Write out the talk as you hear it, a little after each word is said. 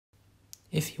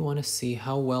If you want to see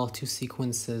how well two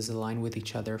sequences align with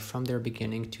each other from their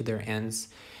beginning to their ends,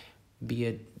 be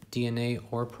it DNA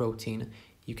or protein,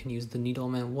 you can use the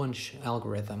Needleman Wunsch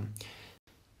algorithm.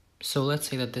 So let's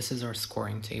say that this is our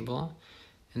scoring table,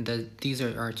 and that these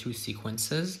are our two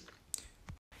sequences.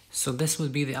 So this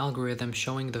would be the algorithm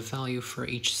showing the value for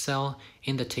each cell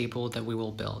in the table that we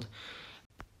will build.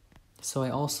 So I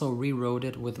also rewrote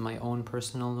it with my own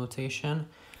personal notation.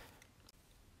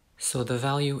 So the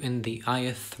value in the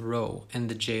ith row and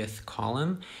the jth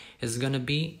column is going to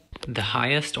be the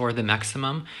highest or the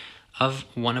maximum of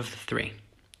one of the three.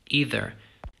 Either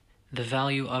the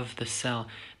value of the cell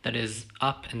that is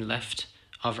up and left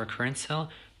of our current cell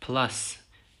plus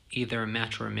either a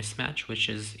match or a mismatch, which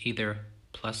is either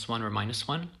 +1 or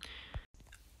 -1,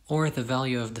 or the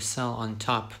value of the cell on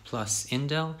top plus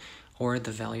indel, or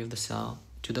the value of the cell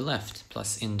to the left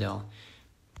plus indel.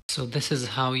 So this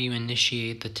is how you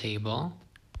initiate the table.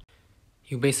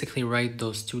 You basically write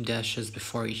those two dashes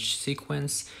before each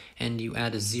sequence, and you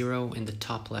add a 0 in the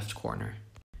top left corner.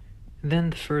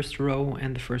 Then the first row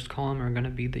and the first column are going to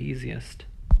be the easiest.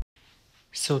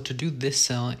 So to do this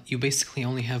cell, you basically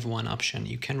only have one option.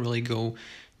 You can't really go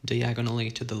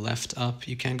diagonally to the left up.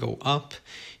 You can't go up.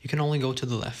 You can only go to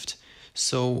the left.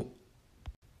 So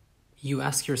you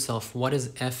ask yourself, what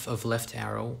is f of left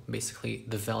arrow? Basically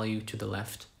the value to the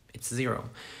left. It's 0.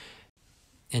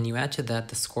 And you add to that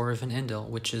the score of an indel,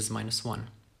 which is -1.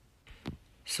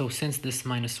 So since this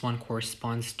 -1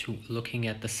 corresponds to looking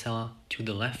at the cell to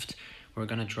the left, we're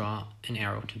going to draw an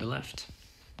arrow to the left.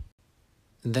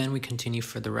 Then we continue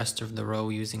for the rest of the row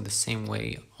using the same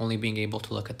way, only being able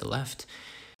to look at the left.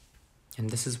 And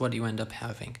this is what you end up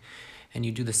having. And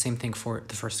you do the same thing for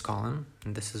the first column,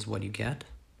 and this is what you get.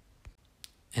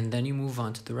 And then you move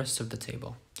on to the rest of the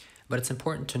table. But it's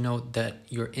important to note that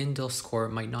your indel score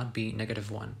might not be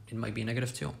 -1, it might be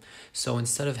 -2. So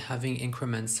instead of having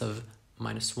increments of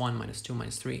 -1, -2,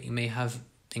 -3, you may have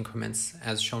increments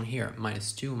as shown here,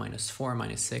 -2, -4,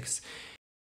 -6.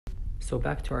 So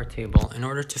back to our table, in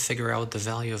order to figure out the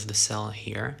value of the cell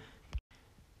here,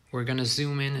 we're going to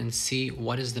zoom in and see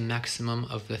what is the maximum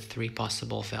of the three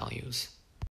possible values.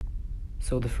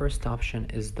 So the first option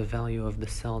is the value of the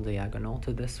cell diagonal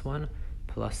to this one,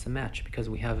 plus a match, because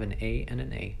we have an A and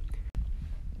an A.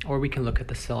 Or we can look at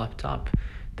the cell up top.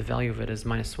 The value of it is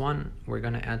 -1. We're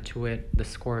going to add to it the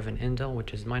score of an indel,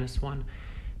 which is -1,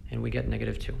 and we get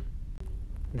 -2.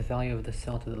 The value of the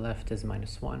cell to the left is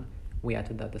 -1. We add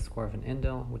to that the score of an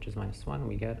indel, which is -1.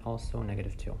 We get also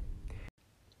 -2.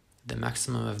 The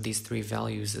maximum of these three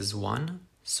values is 1,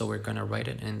 so we're going to write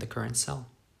it in the current cell.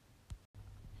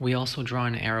 We also draw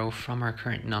an arrow from our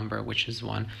current number, which is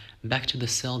 1, back to the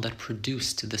cell that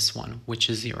produced this one, which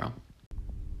is 0.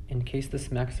 In case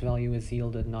this max value is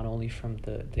yielded not only from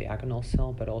the diagonal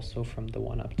cell, but also from the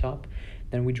one up top,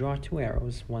 then we draw two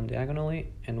arrows, one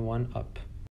diagonally and one up.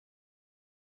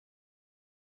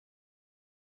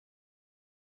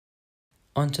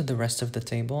 Onto the rest of the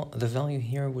table, the value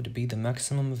here would be the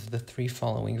maximum of the three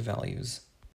following values.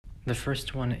 The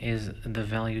first one is the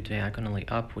value diagonally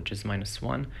up, which is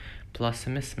 -1, plus a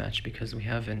mismatch because we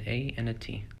have an A and a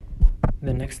T.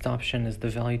 The next option is the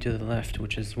value to the left,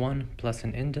 which is 1, plus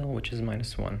an indel, which is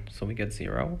 -1, so we get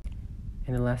 0.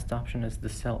 And the last option is the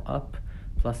cell up,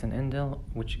 plus an indel,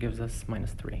 which gives us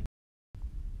 -3.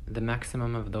 The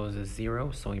maximum of those is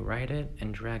 0, so we write it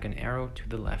and drag an arrow to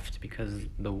the left, because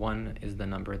the 1 is the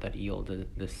number that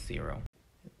yielded this 0.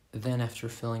 Then after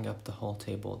filling up the whole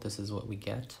table, this is what we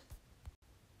get.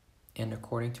 And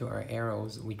according to our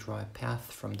arrows, we draw a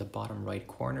path from the bottom right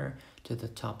corner to the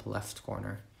top left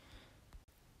corner.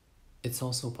 It's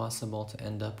also possible to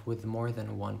end up with more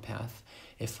than one path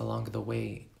if along the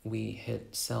way we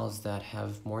hit cells that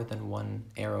have more than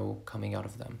one arrow coming out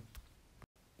of them.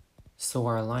 So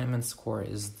our alignment score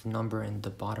is the number in the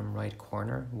bottom right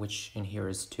corner, which in here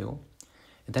is 2.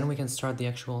 And then we can start the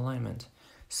actual alignment.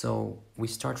 So we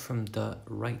start from the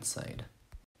right side.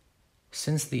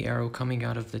 Since the arrow coming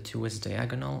out of the 2 is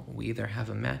diagonal, we either have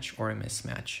a match or a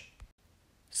mismatch.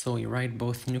 So we write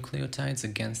both nucleotides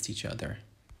against each other.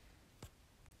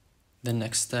 The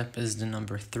next step is the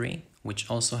number 3, which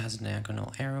also has a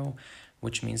diagonal arrow,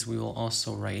 which means we will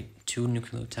also write 2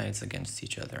 nucleotides against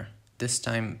each other. This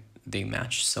time they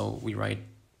match, so we write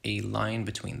a line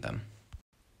between them.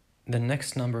 The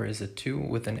next number is a 2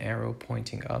 with an arrow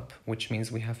pointing up, which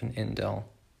means we have an indel.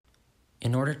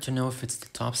 In order to know if it's the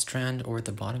top strand or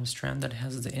the bottom strand that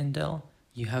has the indel,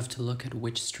 you have to look at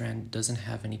which strand doesn't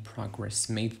have any progress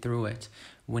made through it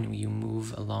when you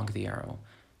move along the arrow.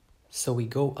 So we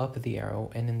go up the arrow,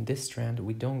 and in this strand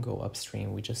we don't go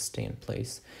upstream, we just stay in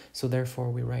place. So therefore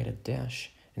we write a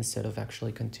dash instead of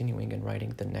actually continuing and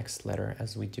writing the next letter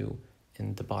as we do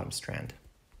in the bottom strand.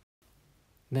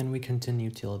 Then we continue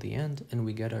till the end and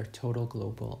we get our total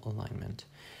global alignment.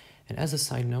 And as a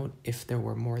side note, if there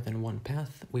were more than one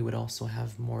path, we would also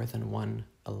have more than one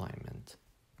alignment.